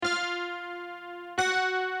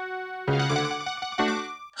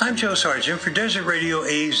I'm Joe Sargent for Desert Radio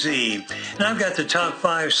AZ, and I've got the top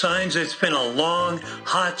 5 signs it's been a long,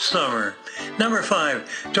 hot summer. Number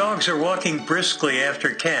 5, dogs are walking briskly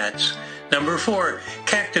after cats. Number 4,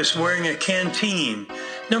 cactus wearing a canteen.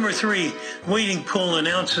 Number 3, waiting pool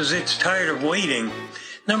announces it's tired of waiting.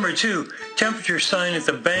 Number 2, temperature sign at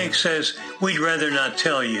the bank says we'd rather not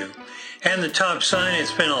tell you. And the top sign,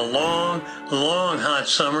 it's been a long, long hot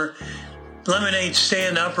summer. Lemonade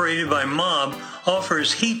stand operated by Mob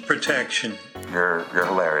offers heat protection. You're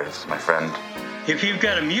hilarious, my friend. If you've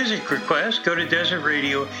got a music request, go to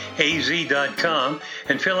desertradioaz.com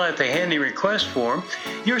and fill out the handy request form.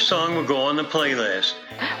 Your song will go on the playlist.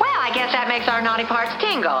 Well, I guess that makes our naughty parts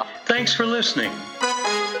tingle. Thanks for listening.